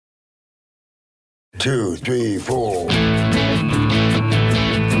2, 3, 4.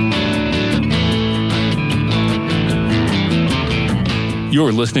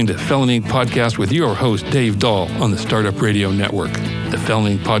 You're listening to Felon Inc. Podcast with your host, Dave Dahl, on the Startup Radio Network. The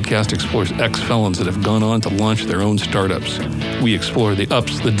Felon Inc. Podcast explores ex-felons that have gone on to launch their own startups. We explore the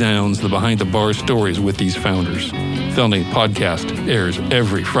ups, the downs, the behind-the-bar stories with these founders. Felon Inc. Podcast airs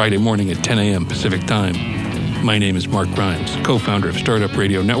every Friday morning at 10 a.m. Pacific Time. My name is Mark Grimes, co-founder of Startup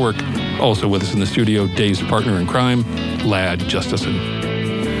Radio Network. Also with us in the studio, Dave's partner in crime, Lad Justison.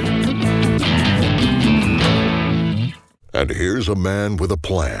 And here's a man with a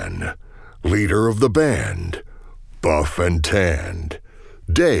plan. Leader of the band. Buff and tanned.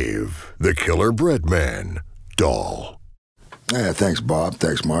 Dave, the killer bread man. Dahl. Yeah, thanks, Bob.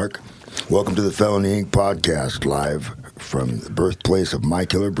 Thanks, Mark. Welcome to the Felon Inc. Podcast, live from the birthplace of My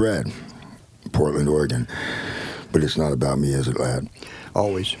Killer Bread, Portland, Oregon. But it's not about me, is it, lad?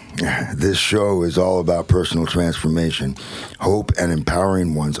 Always. This show is all about personal transformation, hope, and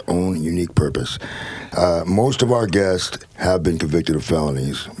empowering one's own unique purpose. Most of our guests have been convicted of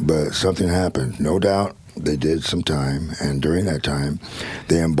felonies, but something happened. No doubt they did some time, and during that time,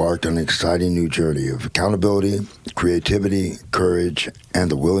 they embarked on an exciting new journey of accountability, creativity, courage, and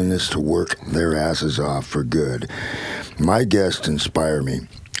the willingness to work their asses off for good. My guests inspire me.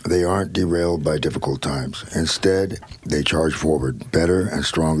 They aren't derailed by difficult times. Instead, they charge forward, better and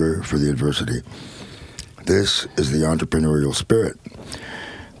stronger for the adversity. This is the entrepreneurial spirit.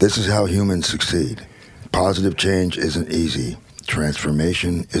 This is how humans succeed. Positive change isn't easy.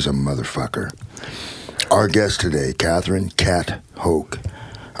 Transformation is a motherfucker. Our guest today, Catherine "Cat" Hoke,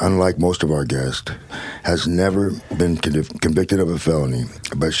 unlike most of our guests, has never been convicted of a felony,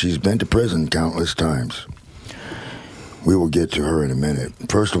 but she's been to prison countless times. We will get to her in a minute.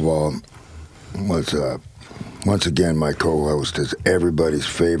 First of all, what's up? Once again, my co-host is everybody's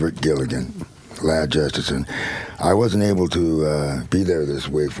favorite Gilligan, Lad Justison. I wasn't able to be there this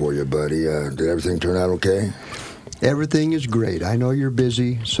week for you, buddy. Did everything turn out okay? Everything is great. I know you're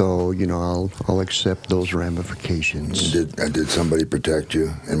busy, so, I'll accept those ramifications. Did somebody protect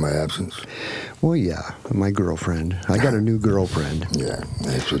you in my absence? Well, yeah, my girlfriend. I got a new girlfriend. Yeah,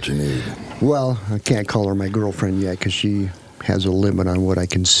 that's what you need. Well, I can't call her my girlfriend yet because she has a limit on what I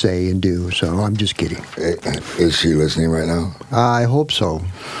can say and do, so I'm just kidding. Is she listening right now? I hope so.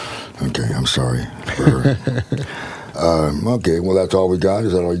 Okay, I'm sorry for her. Okay, well, that's all we got.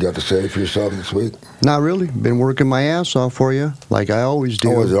 Is that all you got to say for yourself this week? Not really. Been working my ass off for you, like I always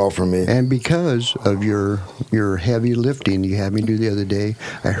do. Oh, is it all for me? And because of your heavy lifting you had me do the other day,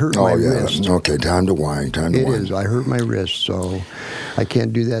 I hurt my wrist. Okay, time to whine. It is. I hurt my wrist, so I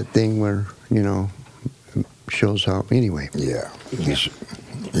can't do that thing where, shows how. Anyway. Yeah. You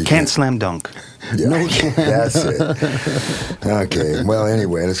can't slam dunk. Yeah, no, that's it. Okay. Well,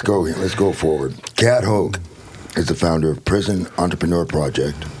 anyway, let's go forward. Cat Hoke is the founder of Prison Entrepreneur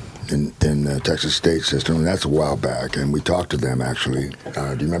Project in the Texas state system, and that's a while back. And we talked to them, actually. Do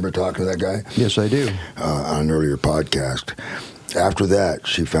you remember talking to that guy? Yes, I do. On an earlier podcast. After that,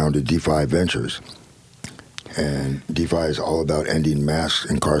 she founded Defy Ventures. And Defy is all about ending mass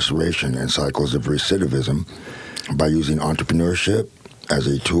incarceration and cycles of recidivism by using entrepreneurship as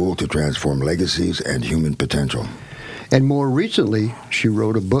a tool to transform legacies and human potential. And more recently, she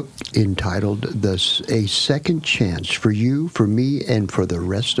wrote a book entitled A Second Chance for You, for me, and for the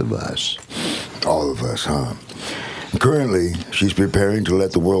rest of us. All of us, huh? Currently, she's preparing to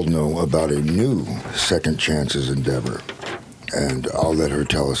let the world know about a new Second Chances endeavor. And I'll let her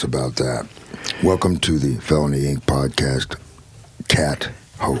tell us about that. Welcome to the Felony Inc. Podcast, Cat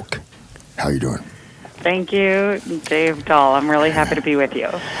Hoke. How you doing? Thank you, Dave Dahl. I'm really happy to be with you.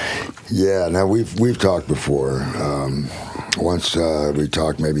 Yeah, now we've talked before. Once we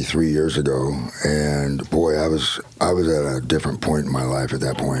talked maybe 3 years ago, and boy, I was at a different point in my life at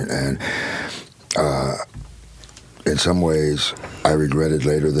that point, and in some ways, I regretted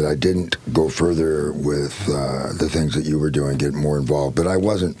later that I didn't go further with the things that you were doing, get more involved. But I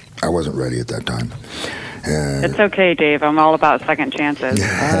wasn't ready at that time. It's okay, Dave. I'm all about second chances. He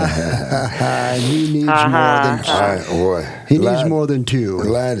needs more than two. Needs more than two.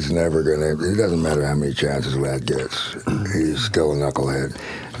 Lad's never gonna. It doesn't matter how many chances Lad gets. He's still a knucklehead.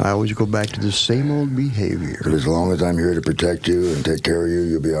 I always go back to the same old behavior. But as long as I'm here to protect you and take care of you,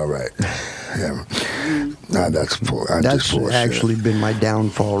 you'll be all right. Yeah. That's actually been my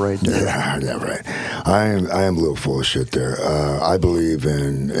downfall right there. Yeah, right. I am a little full of shit there. I believe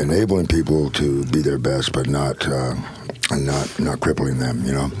in enabling people to be their best, but not crippling them.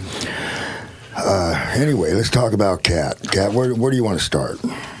 Anyway, let's talk about Cat. Cat, where do you want to start?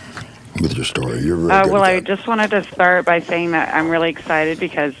 with your story. You're really good well, at I that. just wanted to start by saying that I'm really excited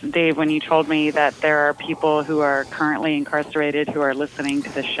because, Dave, when you told me that there are people who are currently incarcerated who are listening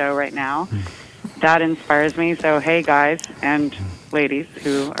to the show right now, that inspires me. So, hey, guys and ladies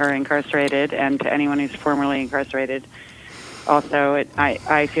who are incarcerated, and to anyone who's formerly incarcerated, also,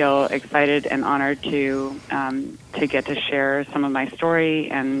 I feel excited and honored to get to share some of my story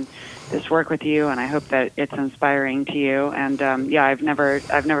and this work with you, and I hope that it's inspiring to you. And I've never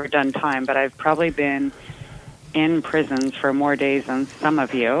done time, but I've probably been in prisons for more days than some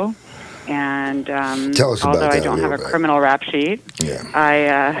of you. And Tell us about although I that don't a have a little bit. criminal rap sheet, Yeah.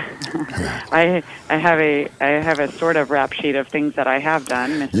 I have a sort of rap sheet of things that I have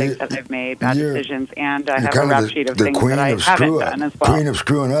done, mistakes that I've made, bad decisions, and I have a rap sheet of things that I haven't done as well. Queen of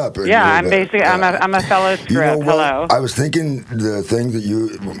screwing up. Yeah, I'm basically I'm a fellow screw up. Hello. I was thinking the thing that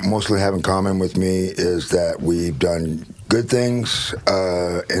you mostly have in common with me is that we've done good things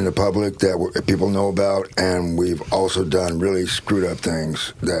in the public that people know about, and we've also done really screwed up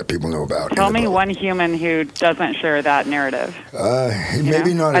things that people know about. Tell me one human who doesn't share that narrative.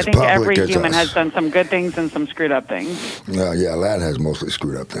 Maybe not as public as us. I think every human has done some good things and some screwed up things. Yeah, Lad has mostly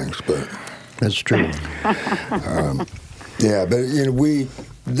screwed up things, but That's true. yeah, but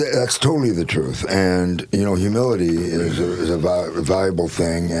that's totally the truth. And humility is a valuable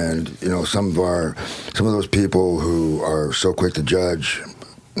thing. And some of those people who are so quick to judge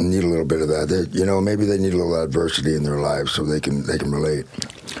need a little bit of that. Maybe they need a little adversity in their lives so they can relate.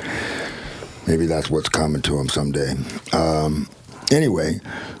 Maybe that's what's coming to them someday. Anyway,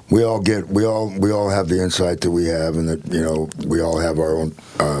 we all have the insight that we have, and that we all have our own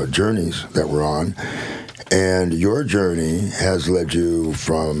journeys that we're on. And your journey has led you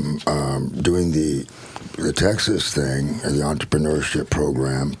from doing the Texas thing, the entrepreneurship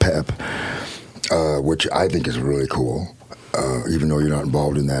program, PEP, which I think is really cool, even though you're not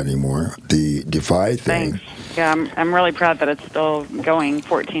involved in that anymore. The Defy thing. Thanks. Yeah, I'm really proud that it's still going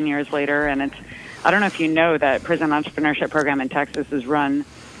 14 years later, and I don't know if you know that prison entrepreneurship program in Texas is run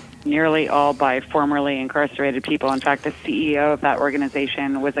nearly all by formerly incarcerated people. In fact, the CEO of that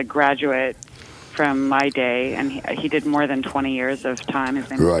organization was a graduate from my day, and he did more than 20 years of time. His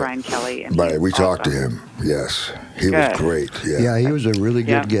name is Brian Kelly. And right, we talked to awesome. him. Yes, he was great. Yeah, he was a really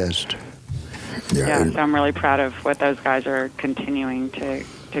good guest. Yeah, so I'm really proud of what those guys are continuing to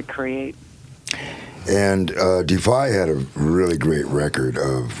create. And Defy had a really great record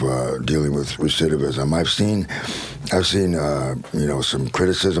of dealing with recidivism. I've seen some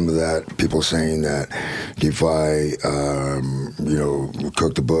criticism of that. People saying that Defy,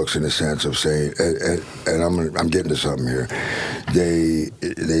 cooked the books in the sense of saying, and I'm getting to something here. They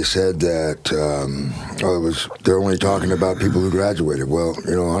said that they're only talking about people who graduated. Well,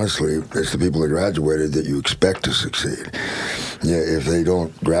 honestly, it's the people who graduated that you expect to succeed. Yeah, if they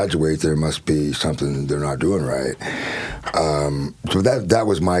don't graduate, there must be something they're not doing right. So that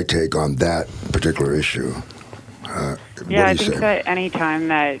was my take on that particular issue. I think that any time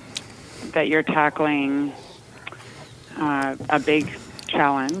that you're tackling a big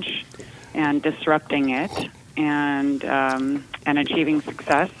challenge and disrupting it and achieving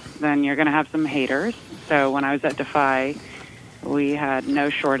success, then you're going to have some haters. So when I was at Defy, we had no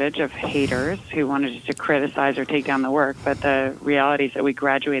shortage of haters who wanted to criticize or take down the work, but the reality is that we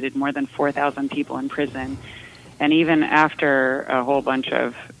graduated more than 4,000 people in prison. And even after a whole bunch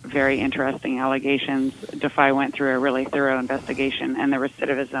of very interesting allegations, Defy went through a really thorough investigation, and the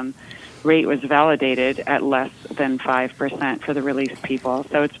recidivism rate was validated at less than 5% for the released people.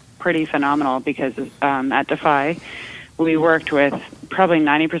 So it's pretty phenomenal because at Defy, we worked with probably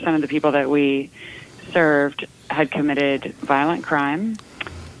 90% of the people that we served had committed violent crime,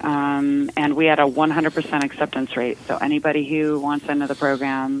 and we had a 100% acceptance rate. So anybody who wants into the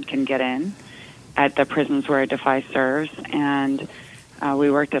program can get in at the prisons where Defy serves. And we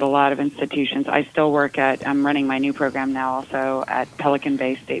worked at a lot of institutions. I still work I'm running my new program now also at Pelican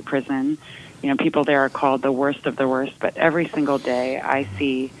Bay State Prison. People there are called the worst of the worst, but every single day I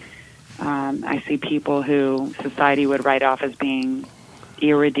see people who society would write off as being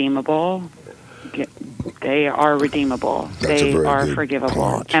irredeemable. They are redeemable. They are forgivable.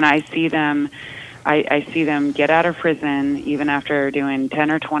 Point. And I see them get out of prison even after doing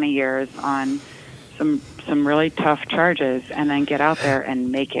 10 or 20 years on some really tough charges, and then get out there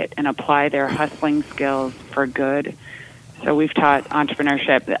and make it and apply their hustling skills for good. So we've taught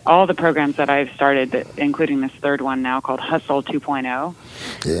entrepreneurship. All the programs that I've started, including this third one now called Hustle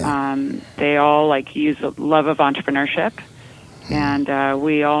 2.0, they all use the love of entrepreneurship. And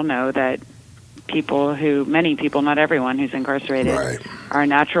we all know that many people, not everyone who's incarcerated, right, are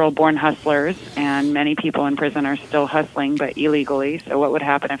natural-born hustlers, and many people in prison are still hustling, but illegally. So what would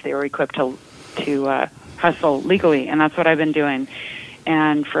happen if they were equipped to hustle legally? And that's what I've been doing.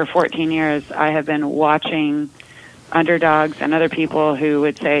 And for 14 years, I have been watching underdogs and other people who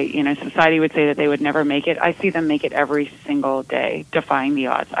would say, society would say that they would never make it. I see them make it every single day, defying the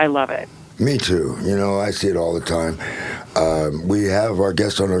odds. I love it. Me too. I see it all the time. We have our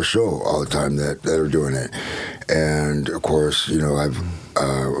guests on our show all the time that are doing it. And, of course, I've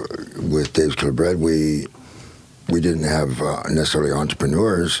with Dave's Killer Bread, we didn't have necessarily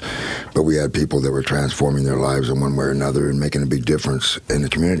entrepreneurs, but we had people that were transforming their lives in one way or another and making a big difference in the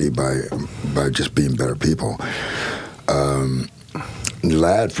community by just being better people.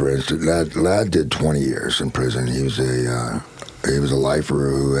 Ladd, for instance, Ladd did 20 years in prison. He was a lifer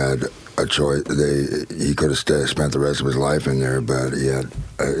who had a choice. He could have spent the rest of his life in there, but he had.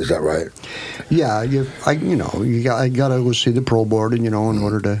 Is that right? Yeah, I got to go see the parole board, in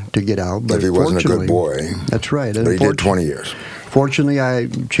order to get out. But if he wasn't a good boy, that's right. But he did 20 years. Fortunately, I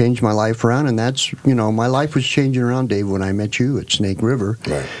changed my life around, and that's my life was changing around, Dave, when I met you at Snake River.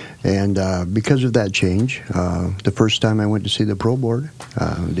 Right. And because of that change, the first time I went to see the parole board,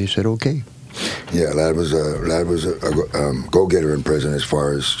 they said okay. Yeah, Ladd was a go-getter in prison as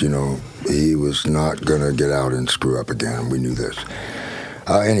far as, he was not going to get out and screw up again. We knew this.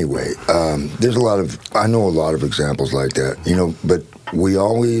 Anyway, I know a lot of examples like that, but we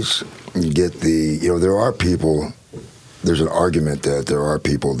always get there are people, there's an argument that there are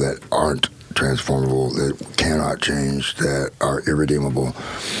people that aren't transformable, that cannot change, that are irredeemable.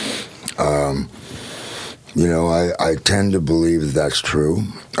 I tend to believe that's true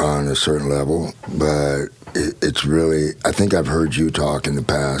on a certain level, but it's really, I think I've heard you talk in the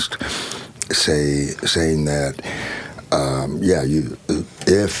past saying that,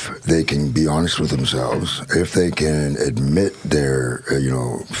 if they can be honest with themselves, if they can admit their,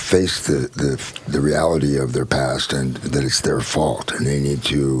 face the reality of their past and that it's their fault and they need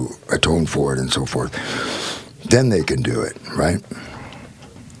to atone for it and so forth, then they can do it, right?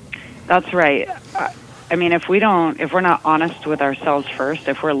 That's right. If we're not honest with ourselves first,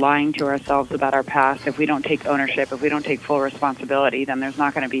 if we're lying to ourselves about our past, if we don't take ownership, if we don't take full responsibility, then there's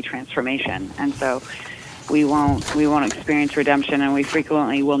not going to be transformation. And so we won't experience redemption, and we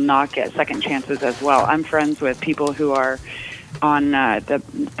frequently will not get second chances as well. I'm friends with people who are on the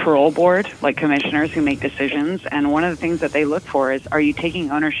parole board, like commissioners who make decisions, and one of the things that they look for is, are you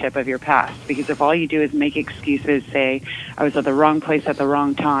taking ownership of your past? Because if all you do is make excuses, say, I was at the wrong place at the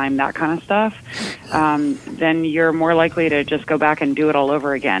wrong time, that kind of stuff, then you're more likely to just go back and do it all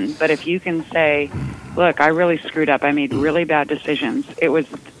over again. But if you can say, look, I really screwed up, I made really bad decisions, it was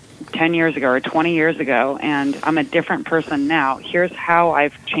 10 years ago or 20 years ago, and I'm a different person now. Here's how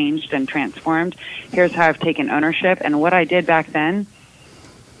I've changed and transformed. Here's how I've taken ownership. And what I did back then,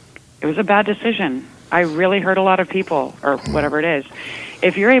 it was a bad decision. I really hurt a lot of people, or whatever it is.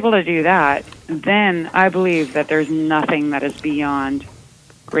 If you're able to do that, then I believe that there's nothing that is beyond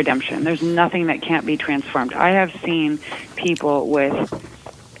redemption. There's nothing that can't be transformed. I have seen people with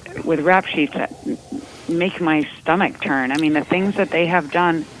rap sheets that make my stomach turn. The things that they have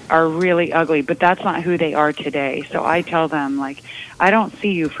done are really ugly, but that's not who they are today. So I tell them, I don't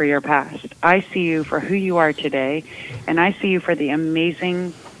see you for your past. I see you for who you are today, and I see you for the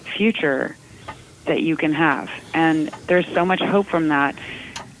amazing future that you can have. And there's so much hope from that.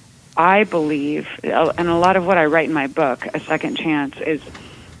 I believe, and a lot of what I write in my book, A Second Chance, is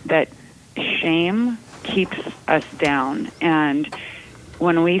that shame keeps us down. And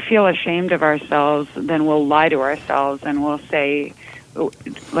when we feel ashamed of ourselves, then we'll lie to ourselves and we'll say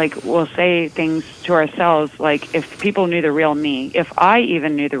things to ourselves like, if people knew the real me, if I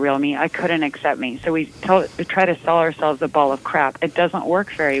even knew the real me, I couldn't accept me. So we try to sell ourselves a ball of crap. It doesn't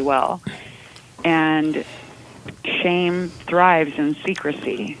work very well. And shame thrives in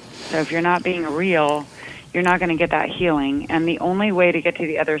secrecy. So if you're not being real, you're not going to get that healing. And the only way to get to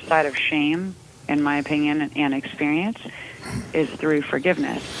the other side of shame, in my opinion and experience, is through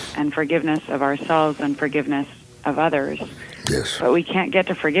forgiveness, and forgiveness of ourselves and forgiveness of others. Yes. But we can't get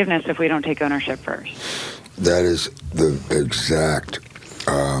to forgiveness if we don't take ownership first. That is the exact,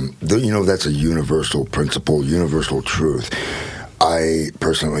 that's a universal principle, universal truth. I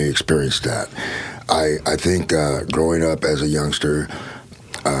personally experienced that. I think growing up as a youngster,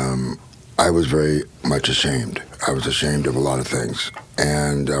 I was very much ashamed. I was ashamed of a lot of things,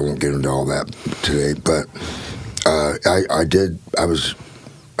 and I won't get into all that today, but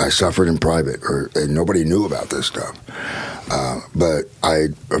I suffered in private, and nobody knew about this stuff. But I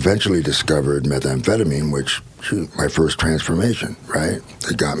eventually discovered methamphetamine, which my first transformation, right?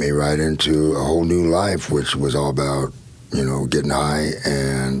 It got me right into a whole new life, which was all about, getting high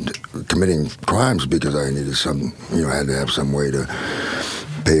and committing crimes because I needed I had to have some way to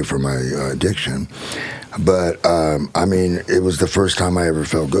pay for my addiction. But, it was the first time I ever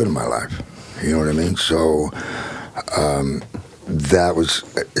felt good in my life. You know what I mean? So that was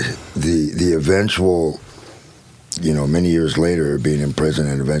the eventual, many years later, being in prison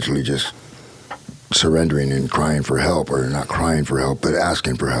and eventually just surrendering and crying for help, or not crying for help, but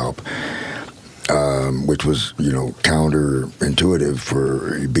asking for help, which was, counterintuitive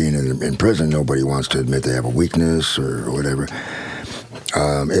for being in prison. Nobody wants to admit they have a weakness or whatever.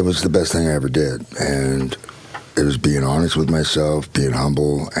 It was the best thing I ever did. And it was being honest with myself, being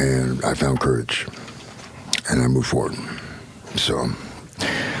humble, and I found courage. And I moved forward. So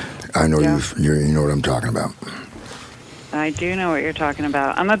I know you know what I'm talking about. I do know what you're talking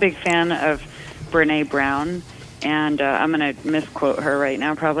about. I'm a big fan of Brené Brown, and I'm going to misquote her right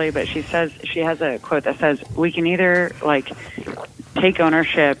now probably, but she has a quote that says, we can either take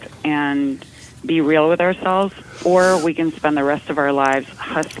ownership and be real with ourselves, or we can spend the rest of our lives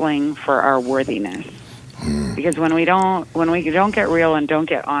hustling for our worthiness. Because when we don't get real and don't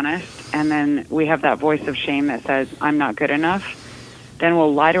get honest, and then we have that voice of shame that says, I'm not good enough, then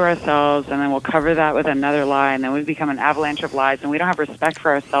we'll lie to ourselves, and then we'll cover that with another lie, and then we become an avalanche of lies, and we don't have respect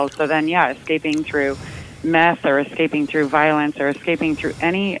for ourselves. So then, escaping through meth, or escaping through violence, or escaping through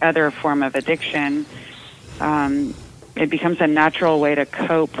any other form of addiction, it becomes a natural way to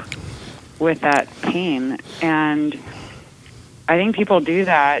cope with that pain. And I think people do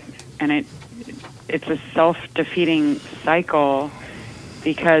that, and it's a self-defeating cycle,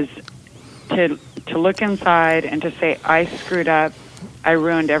 because to look inside and to say, I screwed up, I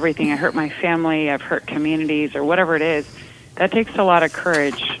ruined everything, I hurt my family, I've hurt communities, or whatever it is, that takes a lot of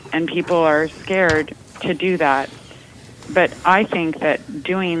courage, and people are scared to do that. But I think that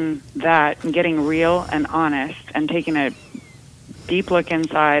doing that and getting real and honest and taking a deep look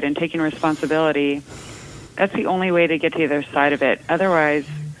inside and taking responsibility, that's the only way to get to the other side of it. Otherwise,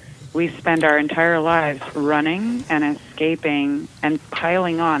 we spend our entire lives running and escaping and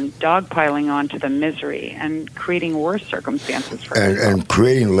dogpiling on to the misery and creating worse circumstances for us. And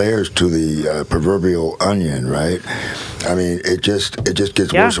creating layers to the proverbial onion, right? I mean, it just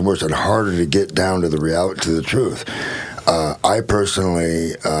gets worse and worse and harder to get down to the truth. I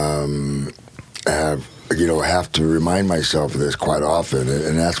personally have to remind myself of this quite often,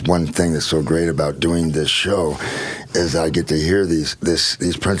 and that's one thing that's so great about doing this show, is I get to hear these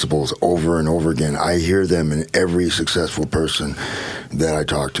principles over and over again. I hear them in every successful person that I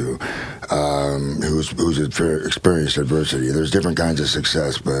talk to, who's experienced adversity. There's different kinds of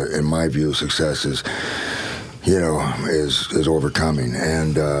success, but in my view, success is overcoming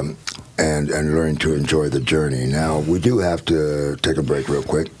and learning to enjoy the journey. Now, we do have to take a break real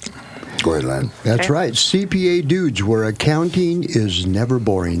quick. Go ahead, lad. That's right. CPA Dudes, where accounting is never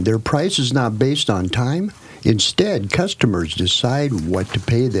boring. Their price is not based on time. Instead, customers decide what to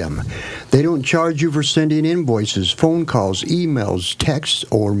pay them. They don't charge you for sending invoices, phone calls, emails, texts,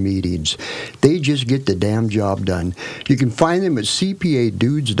 or meetings. They just get the damn job done. You can find them at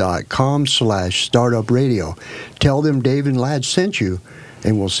cpadudes.com/startupradio. Tell them Dave and Lad sent you,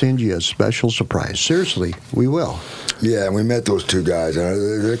 and we'll send you a special surprise. Seriously, we will. Yeah, and we met those two guys.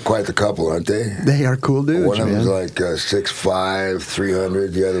 They're quite the couple, aren't they? They are cool dudes, One of them's like 6'5",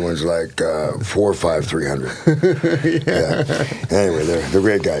 300. The other one's like 4'5", 300. Yeah. Anyway, they're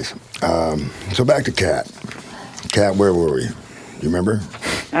great guys. So back to Kat. Kat, where were we? You remember?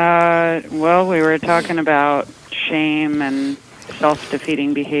 Well, we were talking about shame and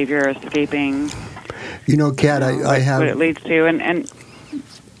self-defeating behavior, escaping. Kat, I have... what it leads to. And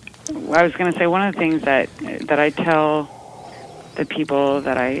I was going to say, one of the things that I tell the people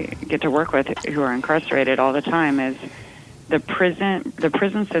that I get to work with who are incarcerated all the time is the prison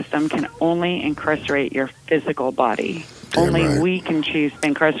system can only incarcerate your physical body. Only we can choose to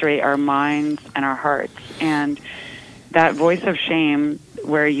incarcerate our minds and our hearts. And that voice of shame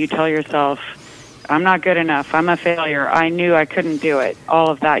where you tell yourself, I'm not good enough, I'm a failure, I knew I couldn't do it, all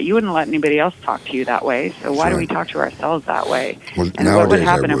of that. You wouldn't let anybody else talk to you that way, so why do we talk to ourselves that way? Well, and what would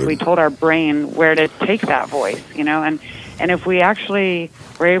happen if we told our brain where to take that voice, And if we actually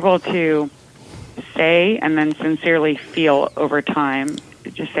were able to say and then sincerely feel over time,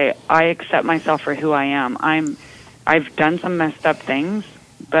 just say, I accept myself for who I am. I've done some messed up things,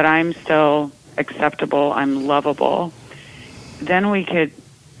 but I'm still acceptable, I'm lovable. Then we could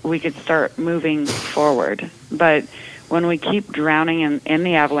start moving forward. But when we keep drowning in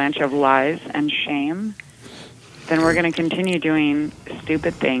the avalanche of lies and shame, then we're going to continue doing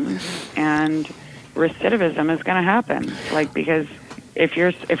stupid things, and recidivism is going to happen. Like, because if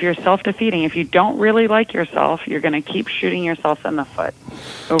you're self-defeating, if you don't really like yourself, you're going to keep shooting yourself in the foot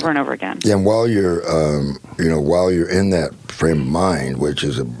over and over again. Yeah, and while you're in that frame of mind, which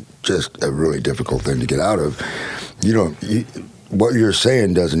is just a really difficult thing to get out of, what you're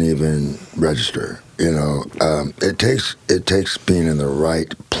saying doesn't even register. It takes being in the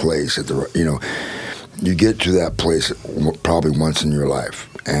right place at you get to that place probably once in your life,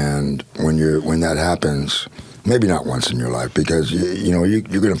 and when that happens, maybe not once in your life, because you're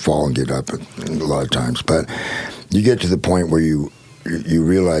going to fall and get up a lot of times, but you get to the point where you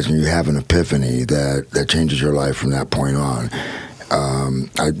realize and you have an epiphany that changes your life from that point on.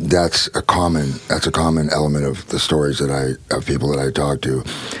 That's a common element of the stories of people that I talk to,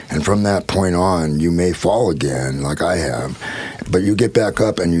 and from that point on, you may fall again, like I have, but you get back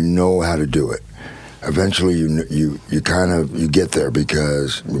up and you know how to do it. Eventually, you get there,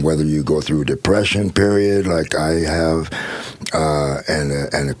 because whether you go through a depression period like I have,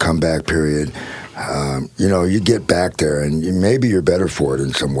 and a comeback period, you get back there, and maybe you're better for it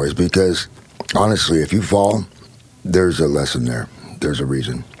in some ways, because honestly, if you fall, there's a lesson there. There's a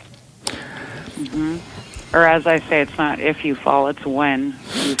reason. Mm-hmm. Or as I say, it's not if you fall, it's when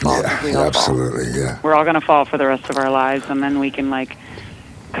you fall. Yeah, absolutely, fall. Yeah. We're all going to fall for the rest of our lives, and then we can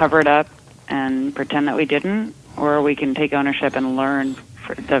cover it up and pretend that we didn't, or we can take ownership and learn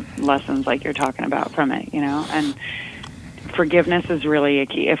the lessons like you're talking about from it, and forgiveness is really a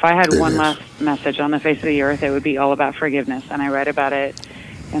key. If I had one last message on the face of the earth, it would be all about forgiveness, and I write about it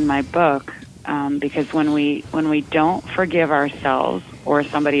in my book, because when we don't forgive ourselves or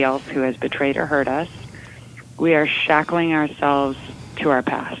somebody else who has betrayed or hurt us, we are shackling ourselves to our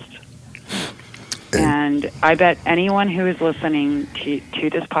past. And I bet anyone who is listening to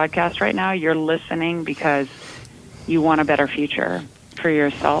this podcast right now, you're listening because you want a better future for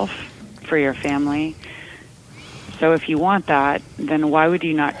yourself, for your family. So if you want that, then why would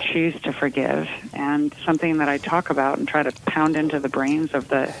you not choose to forgive? And something that I talk about and try to pound into the brains of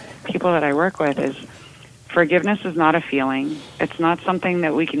the people that I work with is forgiveness is not a feeling. It's not something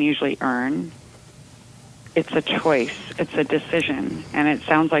that we can usually earn. It's a choice. It's a decision. And it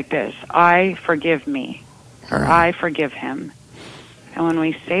sounds like this: I forgive me, or I forgive him. And when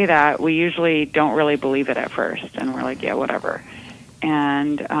we say that, we usually don't really believe it at first. And we're like, yeah, whatever.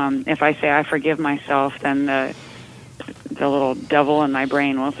 And if I say I forgive myself, then the little devil in my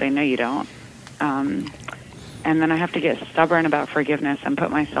brain will say, no, you don't. And then I have to get stubborn about forgiveness and put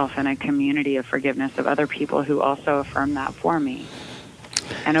myself in a community of forgiveness of other people who also affirm that for me.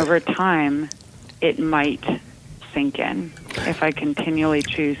 And over time, it might sink in if I continually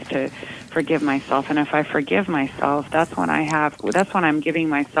choose to forgive myself. And if I forgive myself, that's when I'm giving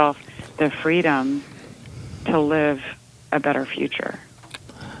myself the freedom to live a better future.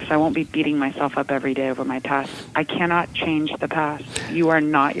 Because I won't be beating myself up every day over my past. I cannot change the past. You are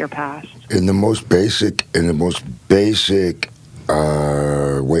not your past. In the most basic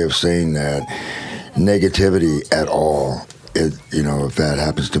way of saying that, negativity at all, if that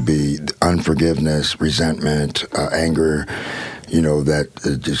happens to be unforgiveness, resentment, anger, that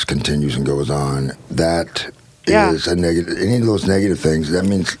it just continues and goes on, that is a negative. Any of those negative things, that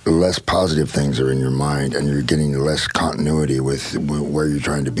means less positive things are in your mind, and you're getting less continuity with where you're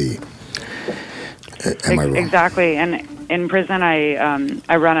trying to be. Am I wrong? Exactly. And in prison,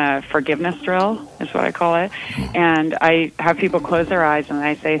 I run a forgiveness drill, is what I call it. And I have people close their eyes, and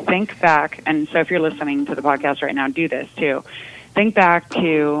I say, think back. And so if you're listening to the podcast right now, do this too. Think back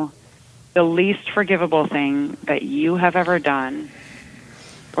to the least forgivable thing that you have ever done,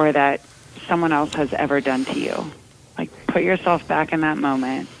 or that someone else has ever done to you. Like, put yourself back in that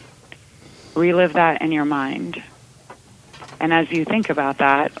moment. Relive that in your mind. And as you think about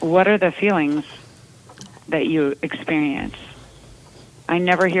that, what are the feelings that you experience? I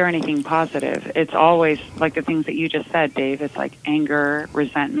never hear anything positive. It's always like the things that you just said, Dave. It's like anger,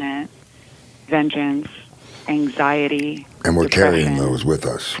 resentment, vengeance, anxiety, and we're depression. Carrying those with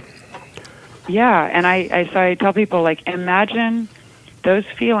us. Yeah, and I tell people, imagine those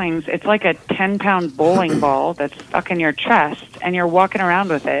feelings. It's like a 10-pound bowling ball that's stuck in your chest, and you're walking around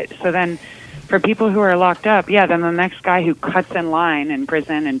with it. So then for people who are locked up, then the next guy who cuts in line in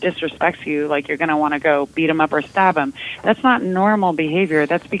prison and disrespects you, you're going to want to go beat him up or stab him. That's not normal behavior.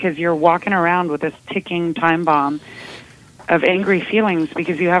 That's because you're walking around with this ticking time bomb of angry feelings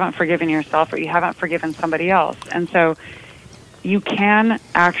because you haven't forgiven yourself or you haven't forgiven somebody else. And so you can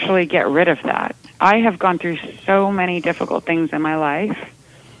actually get rid of that. I have gone through so many difficult things in my life,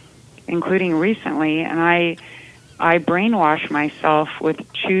 including recently, and I brainwash myself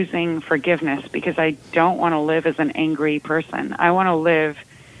with choosing forgiveness because I don't want to live as an angry person. I want to live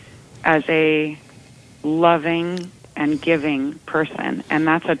as a loving and giving person, and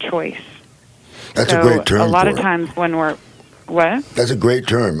that's a choice. That's a great term. A lot of times when we're what? That's a great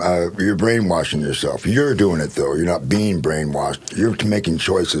term. You're brainwashing yourself. You're doing it though. You're not being brainwashed. You're making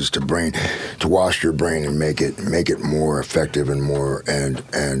choices to wash your brain and make it more effective and more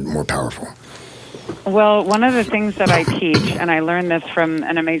powerful. Well, one of the things that I teach, and I learned this from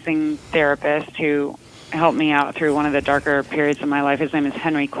an amazing therapist who helped me out through one of the darker periods of my life. His name is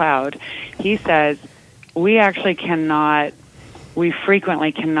Henry Cloud. He says we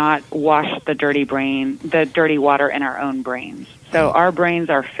frequently cannot wash the dirty water in our own brains. So our brains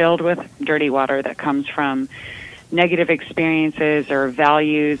are filled with dirty water that comes from negative experiences or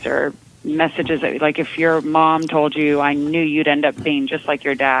values or messages that, like, if your mom told you, I knew you'd end up being just like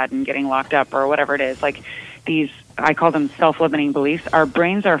your dad and getting locked up or whatever it is, like these, I call them self-limiting beliefs. Our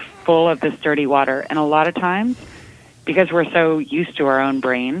brains are full of this dirty water. And a lot of times, because we're so used to our own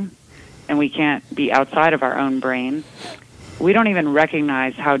brain and we can't be outside of our own brain, we don't even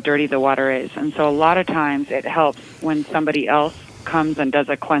recognize how dirty the water is. And so a lot of times it helps when somebody else comes and does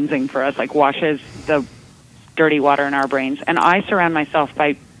a cleansing for us, like washes the dirty water in our brains. And I surround myself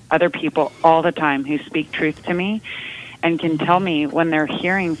by other people all the time who speak truth to me and can tell me when they're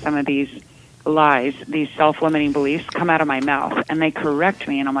hearing some of these lies, these self-limiting beliefs come out of my mouth, and they correct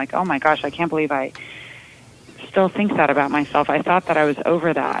me. And I'm like, oh my gosh, I can't believe I still think that about myself. I thought that I was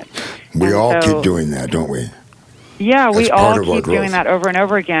over that. We all keep doing that, don't we? Yeah, we all keep doing that over and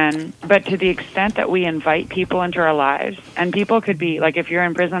over again. But to the extent that we invite people into our lives, and people could be, like if you're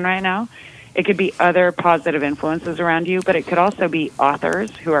in prison right now, it could be other positive influences around you, but it could also be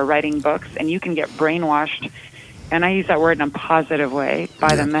authors who are writing books, and you can get brainwashed, and I use that word in a positive way,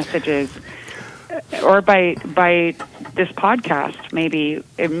 by the messages, or by this podcast, maybe.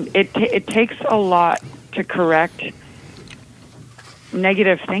 It takes a lot to correct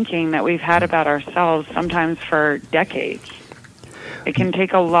negative thinking that we've had about ourselves, sometimes for decades. It can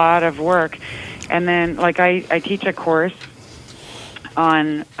take a lot of work. And then, like, I teach a course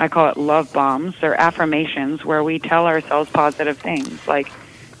on, I call it love bombs. They're affirmations where we tell ourselves positive things, like,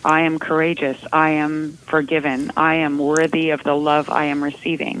 I am courageous, I am forgiven, I am worthy of the love I am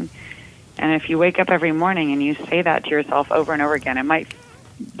receiving. And if you wake up every morning and you say that to yourself over and over again, it might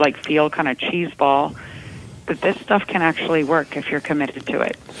feel kind of cheeseball, but this stuff can actually work if you're committed to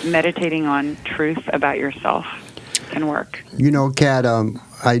it. Meditating on truth about yourself can work. You know, Kat,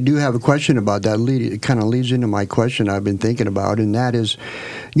 I do have a question about that. It kind of leads into my question I've been thinking about, and that is,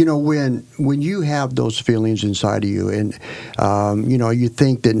 you know, when you have those feelings inside of you, and you know, you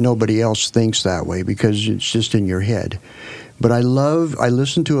think that nobody else thinks that way because it's just in your head. But I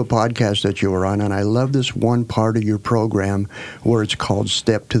listened to a podcast that you were on, and I love this one part of your program where it's called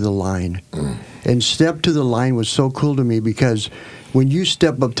Step to the Line. And Step to the Line was so cool to me because when you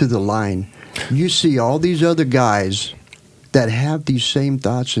step up to the line, you see all these other guys that have these same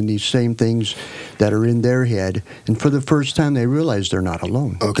thoughts and these same things that are in their head. And for the first time, they realize they're not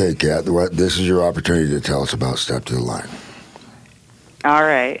alone. Okay, Kat, this is your opportunity to tell us about Step to the Line. All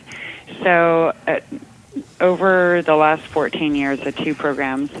right. So over the last 14 years, the two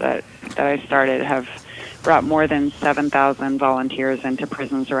programs that I started have brought more than 7,000 volunteers into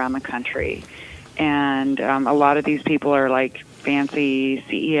prisons around the country. And a lot of these people are like fancy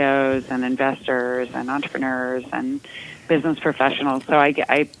CEOs and investors and entrepreneurs and business professionals. So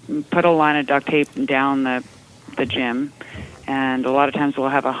I put a line of duct tape down the gym, and a lot of times we'll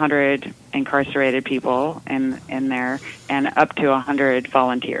have 100 incarcerated people in there and up to 100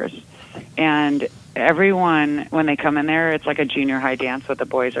 volunteers. And everyone, when they come in there, it's like a junior high dance with the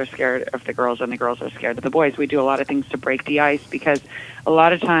boys are scared of the girls and the girls are scared of the boys. We do a lot of things to break the ice because a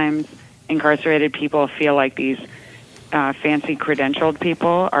lot of times incarcerated people feel like these fancy credentialed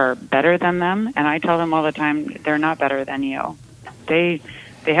people are better than them, and I tell them all the time they're not better than you. They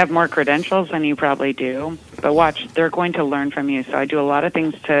have more credentials than you probably do, but watch, they're going to learn from you. So I do a lot of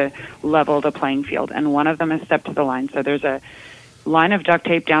things to level the playing field, and one of them is Step to the Line. So there's a line of duct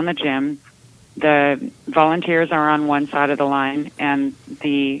tape down the gym. The volunteers are on one side of the line, and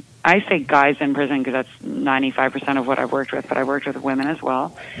I say guys in prison because that's 95% of what I've worked with, but I've worked with women as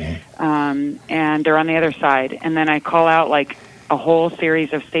well. And they're on the other side. And then I call out like a whole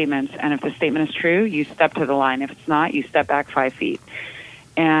series of statements, and if the statement is true, you step to the line. If it's not, you step back 5 feet.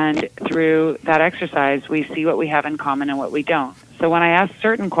 And through that exercise, we see what we have in common and what we don't. So when I ask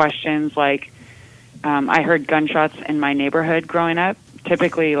certain questions like, I heard gunshots in my neighborhood growing up,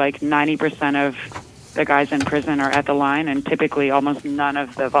 typically like 90% of the guys in prison are at the line, and typically almost none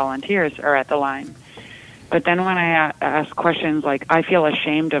of the volunteers are at the line. But then when I ask questions like, I feel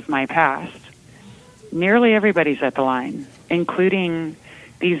ashamed of my past, nearly everybody's at the line, including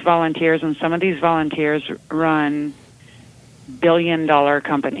these volunteers. And some of these volunteers run billion-dollar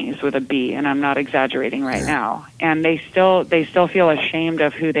companies with a B, and I'm not exaggerating right now. And they still feel ashamed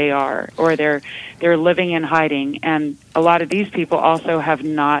of who they are, or they're living in hiding. And a lot of these people also have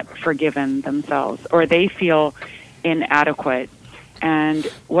not forgiven themselves, or they feel inadequate. And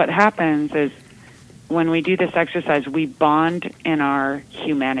what happens is when we do this exercise, we bond in our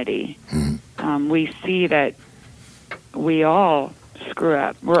humanity. We see that we all screw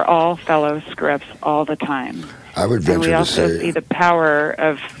up. We're all fellow screw-ups all the time. I would venture and we also to say, see the power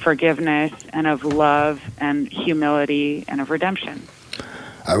of forgiveness and of love and humility and of redemption.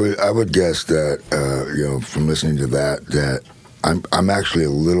 I would guess that from listening to that I'm actually a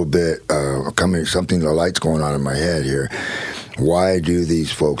little bit a light's going on in my head here. Why do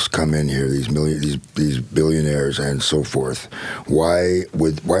these folks come in here? These billionaires and so forth. Why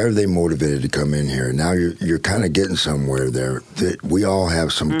are they motivated to come in here? Now you're kind of getting somewhere there. That we all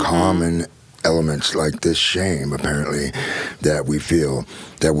have some common elements like this shame, apparently, that we feel,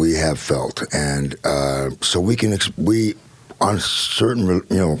 that we have felt, and so we on a certain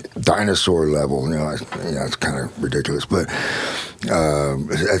dinosaur level, it's kind of ridiculous, but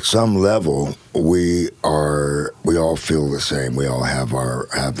at some level we all feel the same. We all have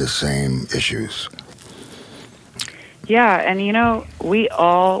the same issues. Yeah, and we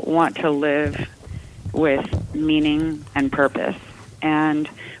all want to live with meaning and purpose. And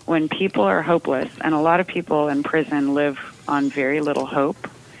when people are hopeless, and a lot of people in prison live on very little hope,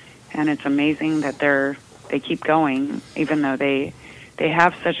 and it's amazing that they keep going even though they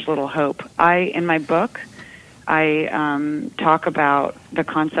have such little hope. In my book, I talk about the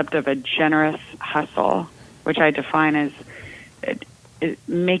concept of a generous hustle, which I define as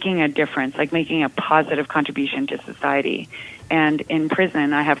making a difference, like making a positive contribution to society. And in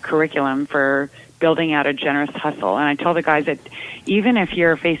prison, I have curriculum for building out a generous hustle. And I tell the guys that even if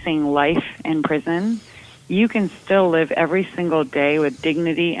you're facing life in prison, you can still live every single day with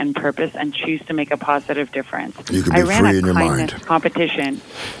dignity and purpose and choose to make a positive difference. You can be free in your mind. Competition.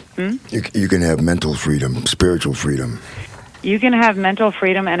 You can have mental freedom, spiritual freedom. You can have mental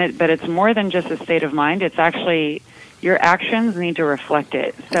freedom, but it's more than just a state of mind. It's actually your actions need to reflect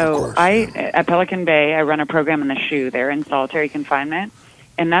it. So at Pelican Bay, I run a program in the SHU. They're in solitary confinement.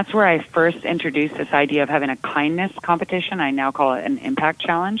 And that's where I first introduced this idea of having a kindness competition. I now call it an impact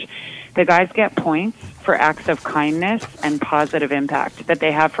challenge. The guys get points for acts of kindness and positive impact that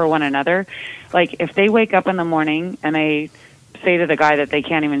they have for one another. Like if they wake up in the morning and they say to the guy that they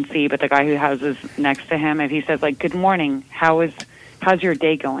can't even see, but the guy who houses next to him, if he says like, "Good morning, how's your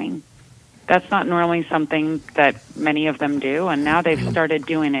day going?" That's not normally something that many of them do, and now they've started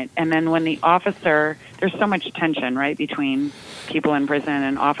doing it. And then when the officer, there's so much tension, right, between people in prison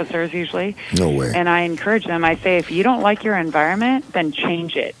and officers usually. No way. And I encourage them, I say, if you don't like your environment, then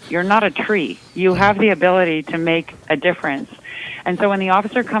change it. You're not a tree. You have the ability to make a difference. And so when the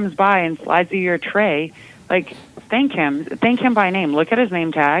officer comes by and slides you your tray, like, thank him by name. Look at his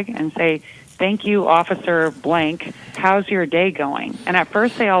name tag and say, "Thank you, Officer Blank. How's your day going?" And at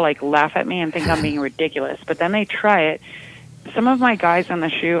first they all like laugh at me and think I'm being ridiculous, but then they try it. Some of my guys in the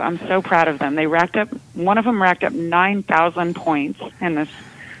SHU, I'm so proud of them. One of them racked up 9,000 points in this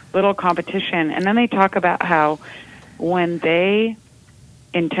little competition. And then they talk about how when they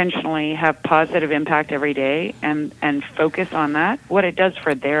intentionally have positive impact every day and focus on that, what it does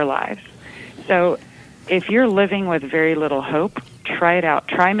for their lives. So if you're living with very little hope, try it out.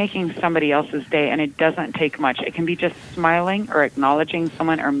 Try making somebody else's day, and it doesn't take much. It can be just smiling or acknowledging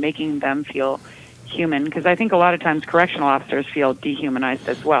someone or making them feel human, because I think a lot of times correctional officers feel dehumanized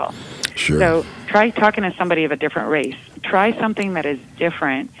as well. Sure. So try talking to somebody of a different race. Try something that is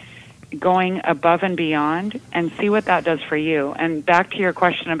different, going above and beyond, and see what that does for you. And back to your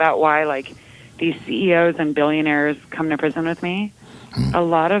question about why like these CEOs and billionaires come to prison with me, a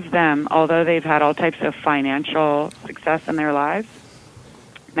lot of them, although they've had all types of financial success in their lives,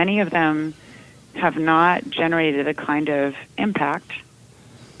 many of them have not generated the kind of impact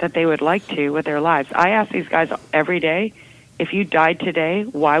that they would like to with their lives. I ask these guys every day, if you died today,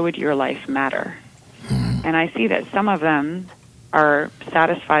 why would your life matter? And I see that some of them are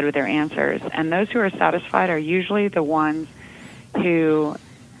satisfied with their answers. And those who are satisfied are usually the ones who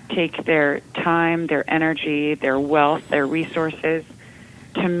take their time, their energy, their wealth, their resources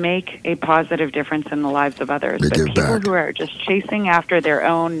to make a positive difference in the lives of others. But people who are just chasing after their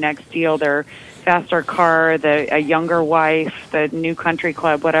own next deal, their faster car, a younger wife, the new country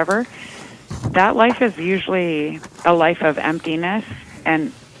club, whatever, that life is usually a life of emptiness.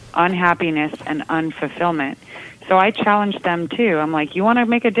 And unhappiness and unfulfillment. So I challenged them too. I'm like, you want to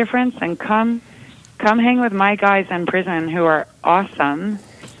make a difference? And come hang with my guys in prison who are awesome.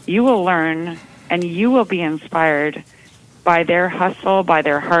 You will learn and you will be inspired by their hustle, by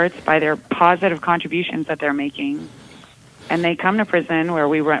their hearts, by their positive contributions that they're making. And they come to prison where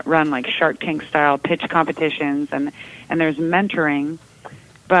we run like Shark Tank style pitch competitions and there's mentoring.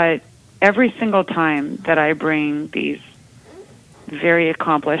 But every single time that I bring these very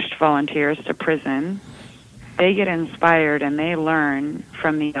accomplished volunteers to prison, they get inspired and they learn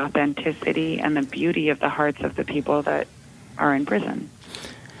from the authenticity and the beauty of the hearts of the people that are in prison.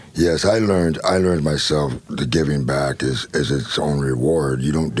 Yes, I learned myself the giving back is its own reward.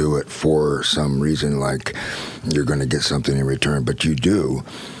 You don't do it for some reason like you're going to get something in return, but you do.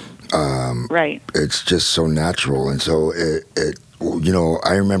 Right. It's just so natural. And so it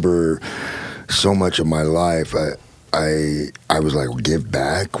I remember so much of my life, I was like, well, give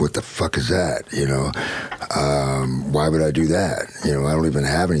back? What the fuck is that? Why would I do that? I don't even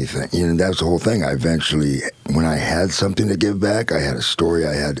have anything. That was the whole thing. I eventually, when I had something to give back, I had a story,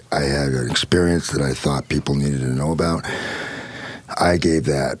 I had an experience that I thought people needed to know about. I gave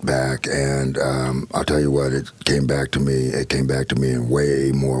that back, and I'll tell you what, it came back to me. It came back to me in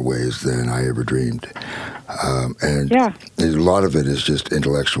way more ways than I ever dreamed. And a lot of it is just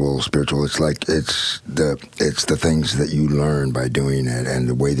intellectual, spiritual. It's like it's the things that you learn by doing it, and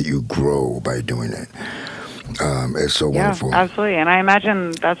the way that you grow by doing it. It's so wonderful. Yeah, absolutely. And I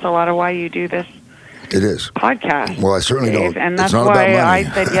imagine that's a lot of why you do this. It is podcast. Well, I certainly Dave, don't. And that's it's not why about money.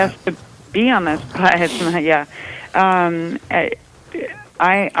 I said yes to be on this.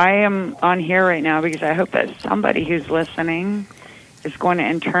 I am on here right now because I hope that somebody who's listening is going to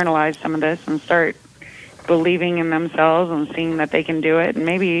internalize some of this and start believing in themselves and seeing that they can do it. And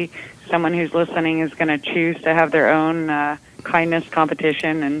maybe someone who's listening is going to choose to have their own kindness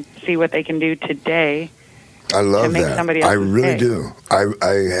competition and see what they can do today. I love that. I really do. I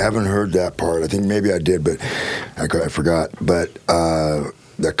haven't heard that part. I think maybe I did, but I forgot. But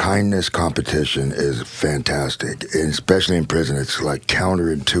the kindness competition is fantastic, and especially in prison. It's like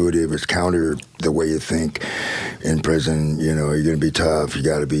counterintuitive. It's counter the way you think. In prison, you're going to be tough. You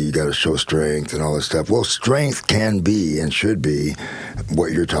got to show strength and all this stuff. Well, strength can be and should be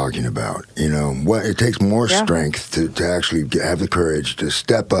what you're talking about. It takes more strength to actually have the courage to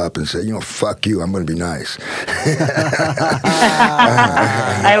step up and say, fuck you. I'm going to be nice.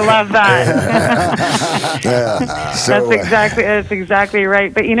 I love that. That's exactly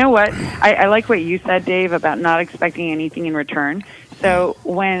right. But you know what? I like what you said, Dave, about not expecting anything in return. So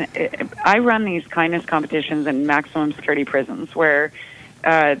when I run these kindness competitions in maximum security prisons, where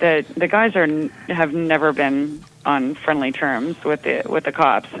the guys have never been on friendly terms with the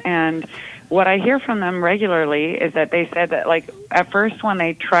cops, and what I hear from them regularly is that they said that, like, at first when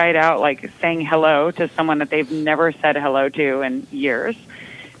they tried out, like, saying hello to someone that they've never said hello to in years,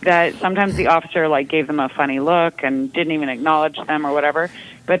 that sometimes the officer, like, gave them a funny look and didn't even acknowledge them or whatever,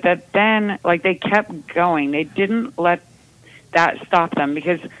 but that then, like, they kept going. They didn't let that stop them,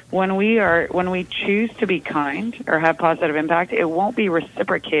 because when we choose to be kind or have positive impact, it won't be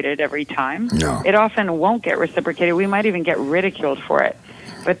reciprocated every time. No. It often won't get reciprocated. We might even get ridiculed for it.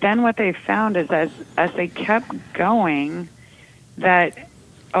 But then what they found is as they kept going, that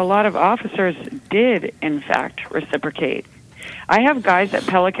a lot of officers did, in fact, reciprocate. I have guys at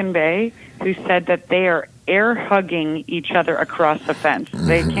Pelican Bay who said that they are air hugging each other across the fence. Mm-hmm.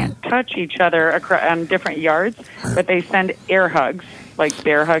 They can't touch each other on different yards, but they send air hugs, like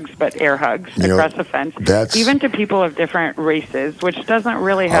bear hugs, but air hugs across the fence, even to people of different races, which doesn't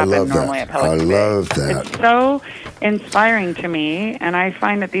really happen normally at Pelican Bay. I love that. It's so inspiring to me, and I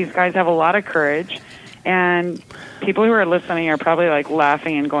find that these guys have a lot of courage, and people who are listening are probably like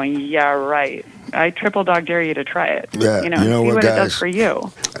laughing and going, yeah, right. I triple dog dare you to try it. Yeah, see what it does for you.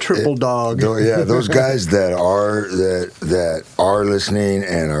 Triple dog. Those guys that are listening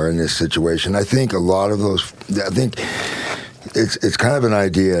and are in this situation, I think a lot of those. I think it's kind of an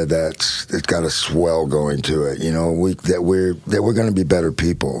idea it's got a swell going to it. That we're going to be better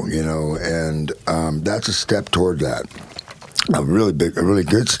people. And that's a step toward that. A really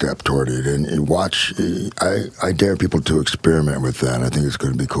good step toward it, and I dare people to experiment with that. I think it's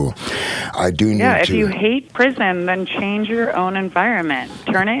going to be cool. I do need to. Yeah, if you hate prison, then change your own environment.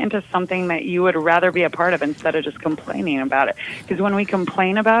 Turn it into something that you would rather be a part of instead of just complaining about it. Because when we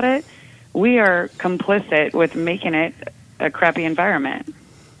complain about it, we are complicit with making it a crappy environment.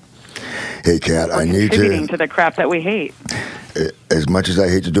 Hey, Kat, I need contributing to the crap that we hate. As much as I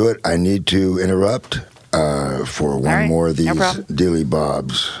hate to do it, I need to interrupt. For one more of these Dilly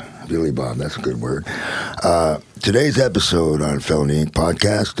Bobs. Billy Bob, that's a good word. Today's episode on Felony Inc.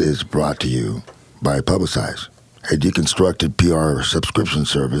 podcast is brought to you by Publicize, a deconstructed PR subscription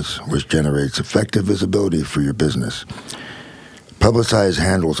service which generates effective visibility for your business. Publicize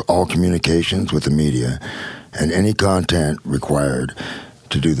handles all communications with the media and any content required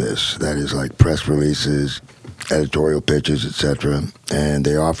to do this. That is like press releases, editorial pitches, etc. And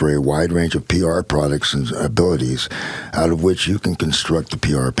they offer a wide range of PR products and abilities out of which you can construct the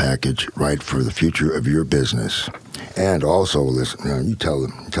PR package right for the future of your business. And also, listen, you tell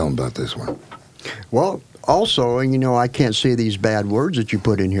them about this one. Well, also, I can't say these bad words that you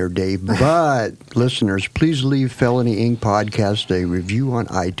put in here, Dave, but listeners, please leave Felony Inc. podcast a review on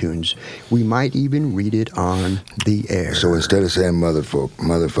iTunes. We might even read it on the air. So instead of saying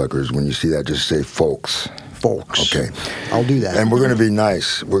motherfuckers, when you see that, just say folks. Folks. Okay. I'll do that. And we're going to be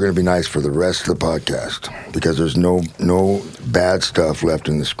nice. We're going to be nice for the rest of the podcast because there's no bad stuff left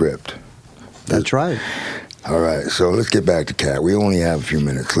in the script. That's right. All right, so let's get back to Kat. We only have a few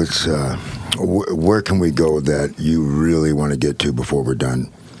minutes. Let's. Where can we go that you really want to get to before we're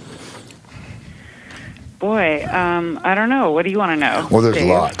done? Boy, I don't know. What do you want to know? Well, there's Dave?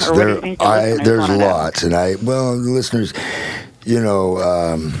 lots. There's lots, and well, listeners,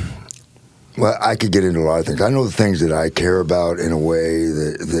 well, I could get into a lot of things. I know the things that I care about in a way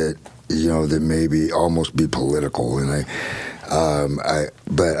that maybe almost be political, and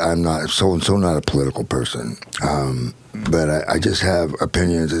but I'm not so not a political person. But I just have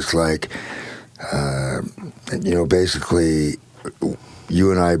opinions. It's like, basically,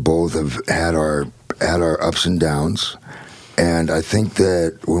 you and I both have had our ups and downs, and I think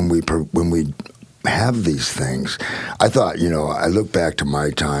that when we have these things, I thought, I look back to my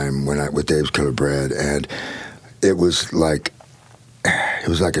time with Dave's Killer Bread, and it was like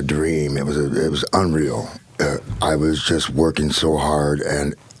a dream. It was unreal. I was just working so hard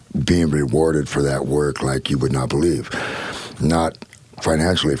and being rewarded for that work like you would not believe. Not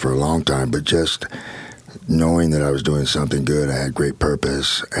financially for a long time, but just knowing that I was doing something good. I had great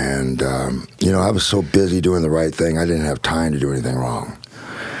purpose, and I was so busy doing the right thing, I didn't have time to do anything wrong.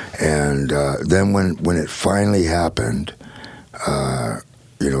 And then when it finally happened, I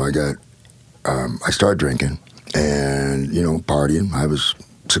started drinking and partying. I was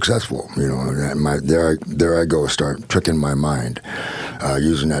successful, and there I go, start tricking my mind,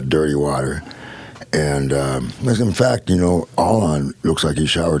 using that dirty water. And in fact, Alon looks like he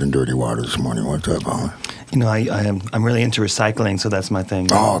showered in dirty water this morning. What's up, Alon? I'm really into recycling, so that's my thing.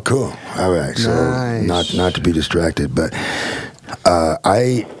 Oh, cool. All right, so nice. not to be distracted, but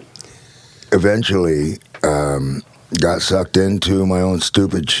I eventually got sucked into my own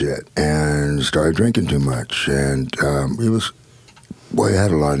stupid shit and started drinking too much, and it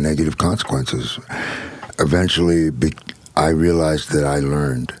had a lot of negative consequences. Eventually, I realized that I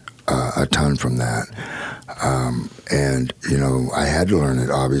learned a ton from that. And, I had to learn it,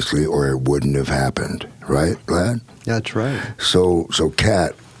 obviously, or it wouldn't have happened. Right, lad? That's right. So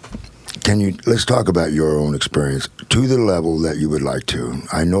Kat, let's talk about your own experience to the level that you would like to.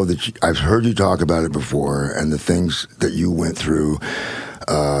 I know that I've heard you talk about it before and the things that you went through,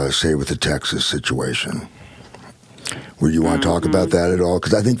 say, with the Texas situation. Would you want to talk about that at all?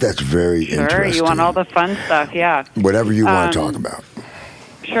 Because I think that's very interesting. Sure, you want all the fun stuff, yeah. Whatever you want to talk about.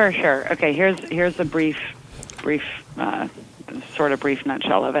 Sure. Okay, here's a brief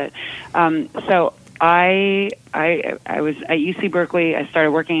nutshell of it. So I was at UC Berkeley. I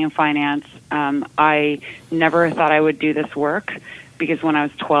started working in finance. I never thought I would do this work because when I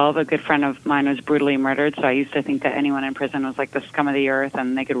was 12, a good friend of mine was brutally murdered. So I used to think that anyone in prison was like the scum of the earth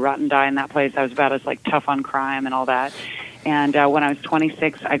and they could rot and die in that place. I was about as like tough on crime and all that. And when I was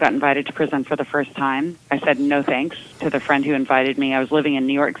 26, I got invited to prison for the first time. I said no thanks to the friend who invited me. I was living in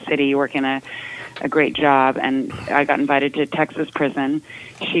New York City working a great job, and I got invited to Texas prison.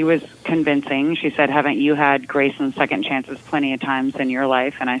 She was convincing. She said, haven't you had grace and second chances plenty of times in your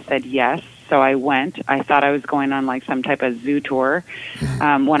life? And I said, yes. So I went. I thought I was going on like some type of zoo tour.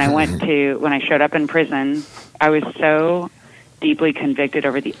 When I showed up in prison, I was so deeply convicted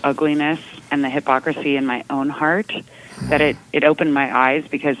over the ugliness and the hypocrisy in my own heart that it opened my eyes,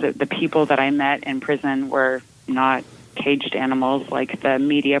 because the people that I met in prison were not caged animals like the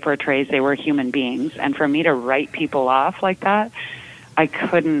media portrays. They were human beings. And for me to write people off like that, I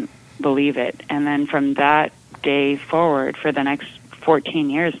couldn't believe it. And then from that day forward, for the next 14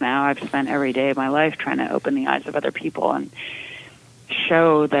 years now, I've spent every day of my life trying to open the eyes of other people and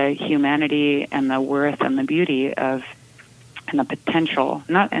show the humanity and the worth and the beauty of, and the potential,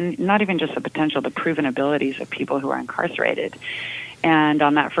 not even just the potential, the proven abilities of people who are incarcerated. And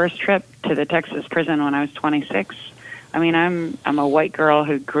on that first trip to the Texas prison when I was 26, I mean, I'm a white girl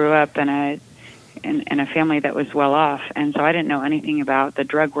who grew up in a family that was well off, and so I didn't know anything about the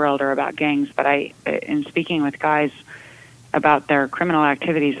drug world or about gangs. But in speaking with guys about their criminal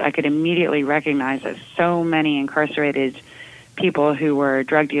activities, I could immediately recognize that so many incarcerated people who were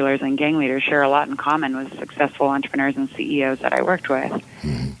drug dealers and gang leaders share a lot in common with successful entrepreneurs and CEOs that I worked with.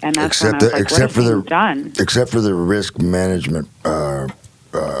 And that's except when I was like, except what for have you done? Except for the risk management. Yes.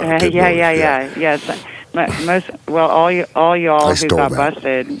 All y'all who got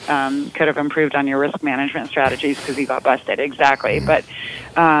busted could have improved on your risk management strategies because you got busted. Exactly. But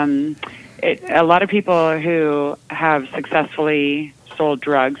a lot of people who have successly sold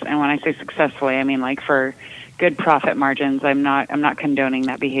drugs, and when I say successfully, I mean like for good profit margins. I'm not condoning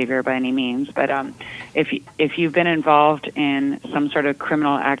that behavior by any means, but if you've been involved in some sort of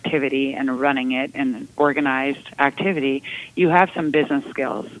criminal activity and running it in organized activity, you have some business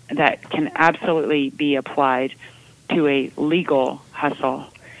skills that can absolutely be applied to a legal hustle,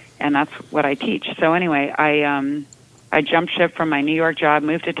 and that's what I teach. So anyway, I jumped ship from my New York job,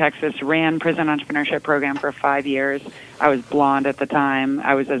 moved to Texas, ran prison entrepreneurship program for 5 years. I was blonde at the time.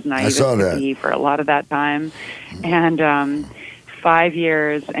 I was as naive as could be for a lot of that time. And 5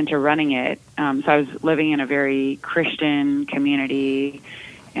 years into running it, so I was living in a very Christian community,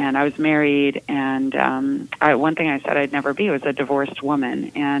 and I was married, and one thing I said I'd never be was a divorced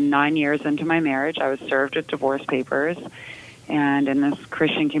woman. And 9 years into my marriage, I was served with divorce papers. And in this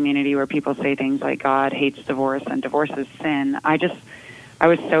Christian community where people say things like God hates divorce and divorce is sin, I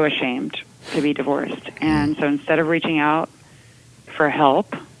was so ashamed to be divorced. And so instead of reaching out for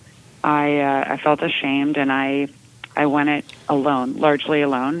help, I felt ashamed, and I went it alone, largely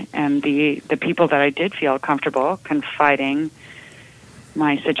alone. And the people that I did feel comfortable confiding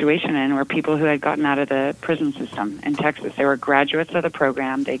my situation in were people who had gotten out of the prison system in Texas. They were graduates of the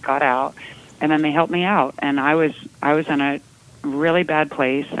program. They got out, and then they helped me out. And I was in a really bad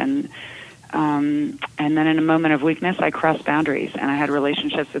place, and then in a moment of weakness, I crossed boundaries, and I had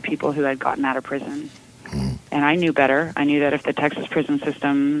relationships with people who had gotten out of prison. And I knew better. I knew that if the Texas prison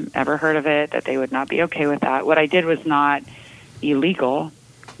system ever heard of it, that they would not be okay with that. What I did was not illegal,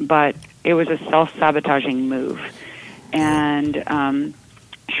 but it was a self-sabotaging move. And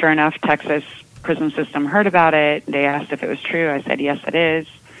sure enough, Texas prison system heard about it. They asked if it was true. I said, yes, it is.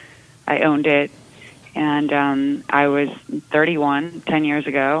 I owned it. And I was 31 10 years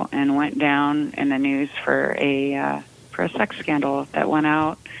ago and went down in the news for a sex scandal that went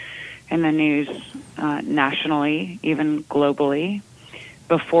out in the news nationally, even globally.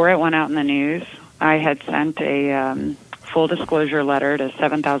 Before it went out in the news, I had sent a full disclosure letter to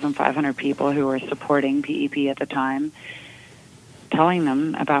 7,500 people who were supporting PEP at the time, telling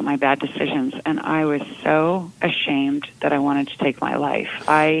them about my bad decisions. And I was so ashamed that I wanted to take my life.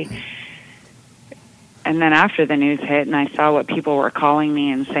 And then after the news hit and I saw what people were calling me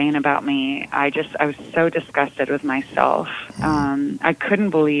and saying about me, I was so disgusted with myself. I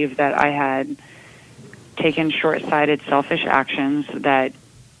couldn't believe that I had taken short-sighted, selfish actions that,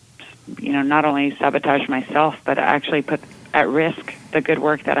 not only sabotaged myself, but actually put at risk the good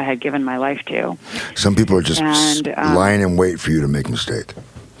work that I had given my life to. Some people are just lying in wait for you to make a mistake.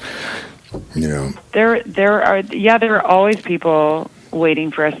 There are always people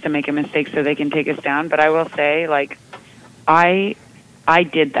waiting for us to make a mistake so they can take us down. But I will say, I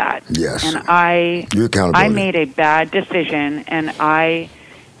did that. Yes. And I made a bad decision, and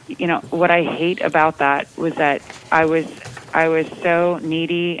what I hate about that was that I was so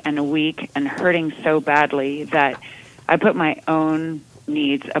needy and weak and hurting so badly that I put my own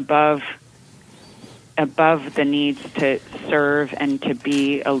needs above the needs to serve and to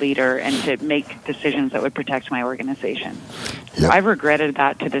be a leader and to make decisions that would protect my organization. Yep. I've regretted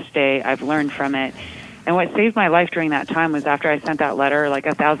that to this day. I've learned from it. And what saved my life during that time was after I sent that letter,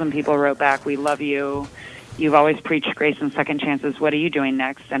 1,000 people wrote back, "We love you. You've always preached grace and second chances. What are you doing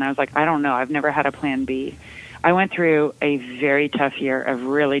next?" And I was like, I don't know. I've never had a plan B. I went through a very tough year of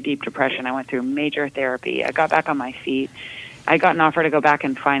really deep depression. I went through major therapy. I got back on my feet. I got an offer to go back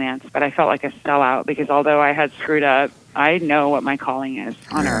in finance, but I felt like a sellout because although I had screwed up, I know what my calling is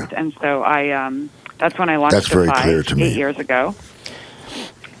on earth. And so that's when I launched Defy 8 years ago.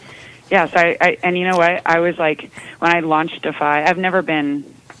 Yeah, so and you know what? I was like, when I launched Defy, I've never been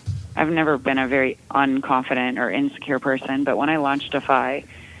a very unconfident or insecure person, but when I launched Defy,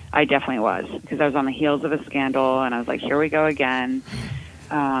 I definitely was, because I was on the heels of a scandal, and I was like, here we go again.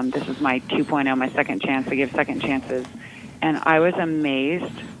 This is my 2.0, my second chance. I give second chances. And I was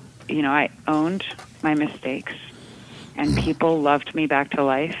amazed. I owned my mistakes, and people loved me back to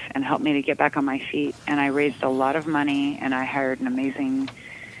life and helped me to get back on my feet. And I raised a lot of money, and I hired an amazing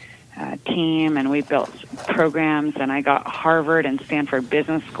team, and we built programs, and I got Harvard and Stanford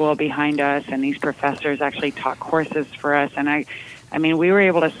Business School behind us, and these professors actually taught courses for us, and I mean, we were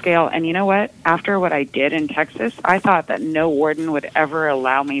able to scale. And you know what? After what I did in Texas, I thought that no warden would ever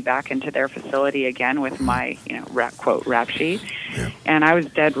allow me back into their facility again with my, rap sheet. Yeah. And I was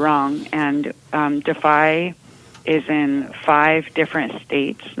dead wrong. And Defy is in 5 different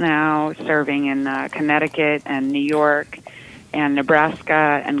states now, serving in Connecticut and New York and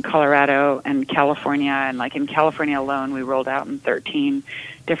Nebraska and Colorado and California. And like in California alone, we rolled out in 13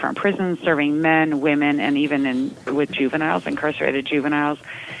 different prisons, serving men, women, and even with juveniles, incarcerated juveniles.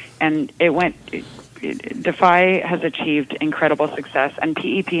 And Defy has achieved incredible success, and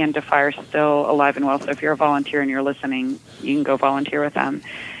PEP and Defy are still alive and well. So if you're a volunteer and you're listening, you can go volunteer with them.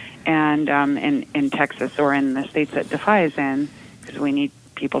 And in Texas or in the states that Defy is in, because we need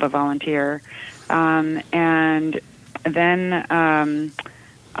people to volunteer. And then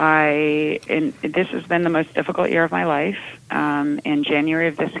this has been the most difficult year of my life. In January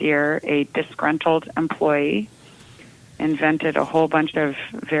of this year, a disgruntled employee invented a whole bunch of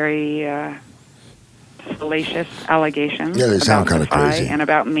very salacious allegations. Yeah, they sound kind of crazy. And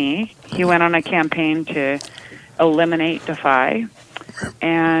about me. He went on a campaign to eliminate Defy,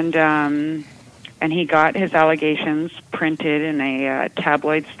 and he got his allegations printed in a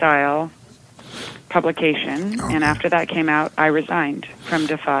tabloid-style publication, and after that came out, I resigned from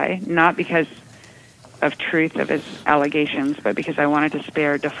Defy, not because of truth of his allegations, but because I wanted to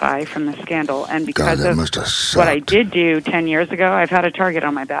spare Defy from the scandal, and because of what I did do 10 years ago, I've had a target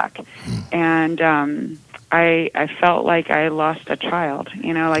on my back, and I felt like I lost a child,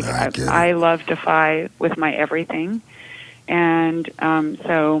 I love Defy with my everything, and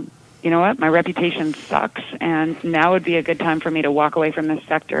so you know what, my reputation sucks, and now would be a good time for me to walk away from this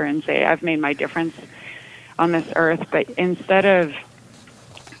sector and say I've made my difference on this earth. But instead of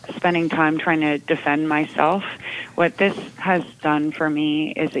spending time trying to defend myself, what this has done for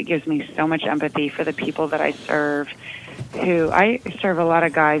me is it gives me so much empathy for the people that I serve. I serve a lot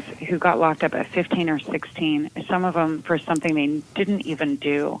of guys who got locked up at 15 or 16, some of them for something they didn't even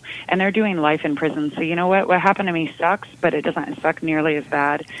do, and they're doing life in prison. So you know what happened to me sucks, but it doesn't suck nearly as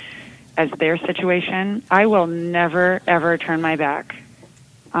bad as their situation. I will never, ever turn my back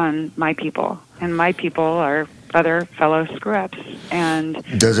on my people. And my people are other fellow screw-ups. And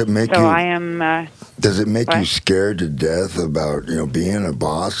does it make so you, I am... does it make you scared to death about, being a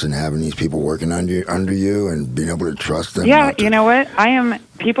boss and having these people working under you and being able to trust them? Yeah, you know what?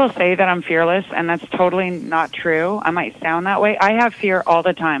 People say that I'm fearless, and that's totally not true. I might sound that way. I have fear all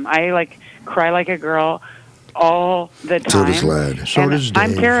the time. I, cry like a girl all the time. So does Lad. So does Dave.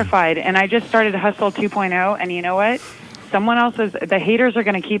 I'm terrified, and I just started Hustle 2.0, and you know what? The haters are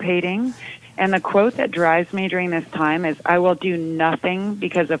going to keep hating, and the quote that drives me during this time is, I will do nothing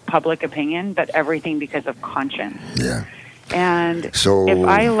because of public opinion, but everything because of conscience. Yeah. And so, if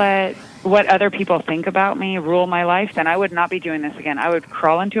I let what other people think about me rule my life, then I would not be doing this again. I would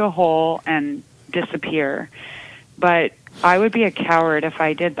crawl into a hole and disappear. But I would be a coward if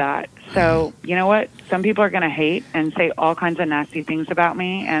I did that. So, you know what? Some people are going to hate and say all kinds of nasty things about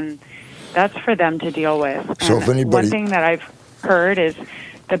me, and that's for them to deal with. So if anybody... One thing that I've heard is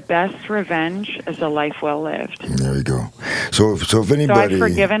the best revenge is a life well lived. There you go. So if anybody... So I've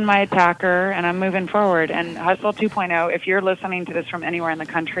forgiven my attacker, and I'm moving forward. And Hustle 2.0, if you're listening to this from anywhere in the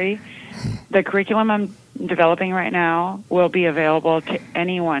country, the curriculum I'm developing right now will be available to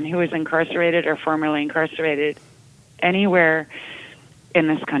anyone who is incarcerated or formerly incarcerated anywhere in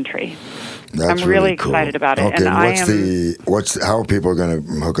this country. That's I'm really cool. excited about it. Okay, and how are people going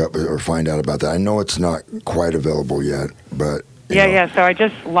to hook up or find out about that? I know it's not quite available yet, but... Yeah. So I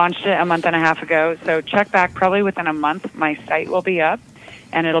just launched it a month and a half ago. So check back probably within a month. My site will be up,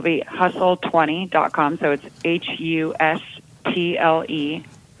 and it'll be hustle20.com. So it's HUSTLE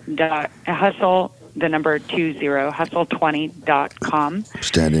hustle, the number 20, hustle20.com.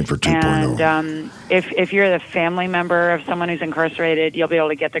 Standing for 2.0. And if you're the family member of someone who's incarcerated, you'll be able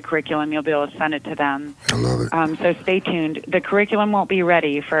to get the curriculum. You'll be able to send it to them. I love it. So stay tuned. The curriculum won't be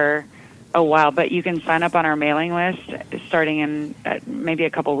ready for a while, but you can sign up on our mailing list starting in maybe a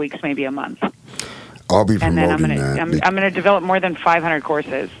couple weeks, maybe a month. I'll be promoting and then that. I'm going to develop more than 500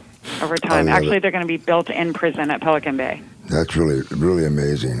 courses over time. Actually, they're going to be built in prison at Pelican Bay. That's really, really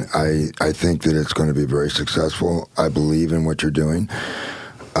amazing. I think that it's going to be very successful. I believe in what you're doing.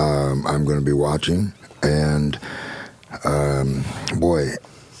 I'm going to be watching, and boy,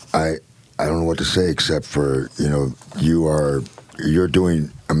 I don't know what to say except for you're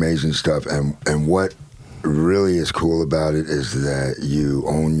doing amazing stuff, and what really is cool about it is that you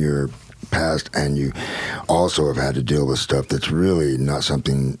own your past and you also have had to deal with stuff that's really not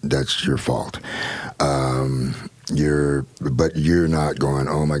something that's your fault. But you're not going,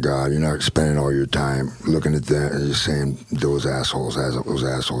 oh my God, you're not spending all your time looking at that and just saying those assholes.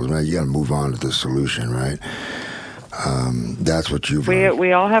 Man, you got to move on to the solution, right? That's what you've learned.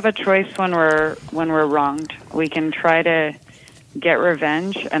 We all have a choice when we're wronged. We can try to get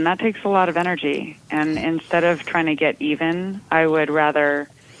revenge, and that takes a lot of energy. And instead of trying to get even, I would rather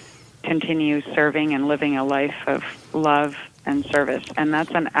continue serving and living a life of love and service. And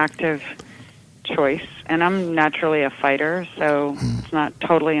that's an active choice. And I'm naturally a fighter, so it's not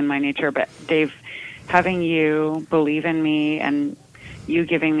totally in my nature. But Dave, having you believe in me and you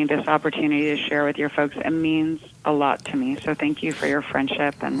giving me this opportunity to share with your folks, it means a lot to me. So thank you for your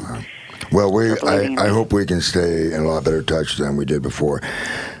friendship. And well, I hope we can stay in a lot better touch than we did before.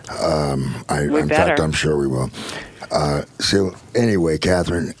 In fact, I'm sure we will. So anyway,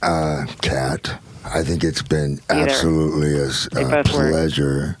 Catherine, Kat, I think it's been absolutely a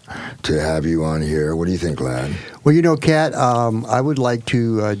pleasure to have you on here. What do you think, lad? Well, Kat, I would like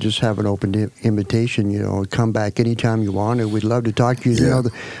to just have an open invitation, come back anytime you want. We'd love to talk to you. Yeah.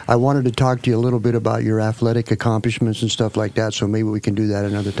 I wanted to talk to you a little bit about your athletic accomplishments and stuff like that, so maybe we can do that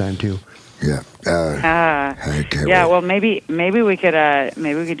another time, too. Yeah. Well, maybe we could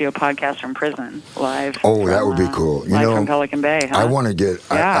do a podcast from prison live. Oh, that would be cool. Live from Pelican Bay. Huh? I want to get.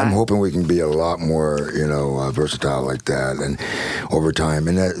 Yeah. I'm hoping we can be a lot more, versatile like that, and over time,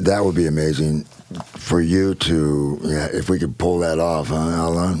 and that would be amazing for you to. Yeah, if we could pull that off, huh,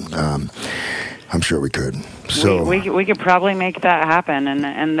 Alan? I'm sure we could. So we could probably make that happen,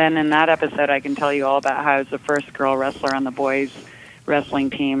 and then in that episode, I can tell you all about how I was the first girl wrestler on the boys wrestling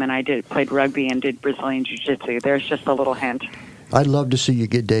team, and I played rugby and did Brazilian Jiu-Jitsu. There's just a little hint. I'd love to see you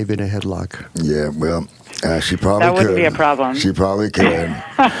get Dave in a headlock. Yeah, well, she probably could. That wouldn't be a problem. She probably could.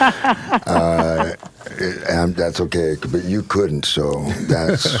 And that's okay, but you couldn't, so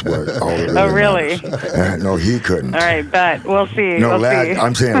that's what all it really Oh, really? No, he couldn't. All right, but we'll see. No, we'll Lad, see.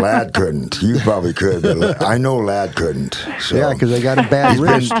 I'm saying Lad couldn't. You probably could, but I know Lad couldn't. So. Yeah, because I got a bad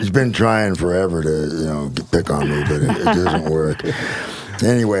wrist. He's been trying forever to, pick on me, but it doesn't work.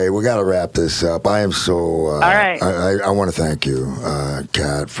 Anyway, we got to wrap this up. I am so. All right. I want to thank you,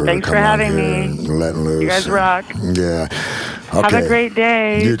 Kat, for Thanks coming for having on here me. and letting loose. You guys rock. Yeah. Okay. Have a great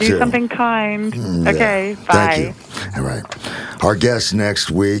day. You Do too. something kind. Yeah. Okay. Bye. Thank you. All right. Our guest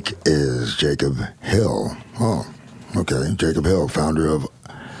next week is Jacob Hill. Oh, okay. Jacob Hill, founder of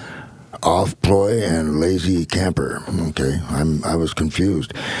Off-Ploy and Lazy Camper. Okay, I was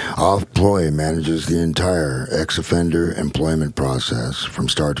confused. Off-Ploy manages the entire ex-offender employment process from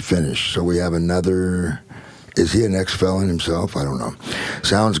start to finish. So we have another. Is he an ex-felon himself? I don't know.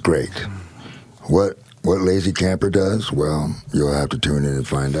 Sounds great. What Lazy Camper does? Well, you'll have to tune in and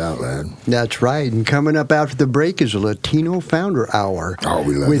find out, lad. That's right. And coming up after the break is a Latino Founder Hour. Oh,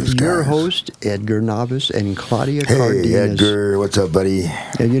 we love with these guys. your host, Edgar Navas and Claudia Hey, Cardenas. Edgar. What's up, buddy?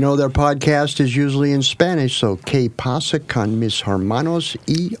 And their podcast is usually in Spanish, so ¿Qué pasa con mis hermanos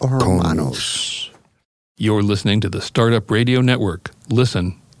y hermanos? You're listening to the Startup Radio Network.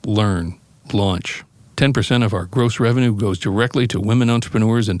 Listen, learn, launch. 10% of our gross revenue goes directly to women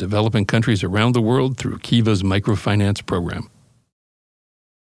entrepreneurs in developing countries around the world through Kiva's microfinance program.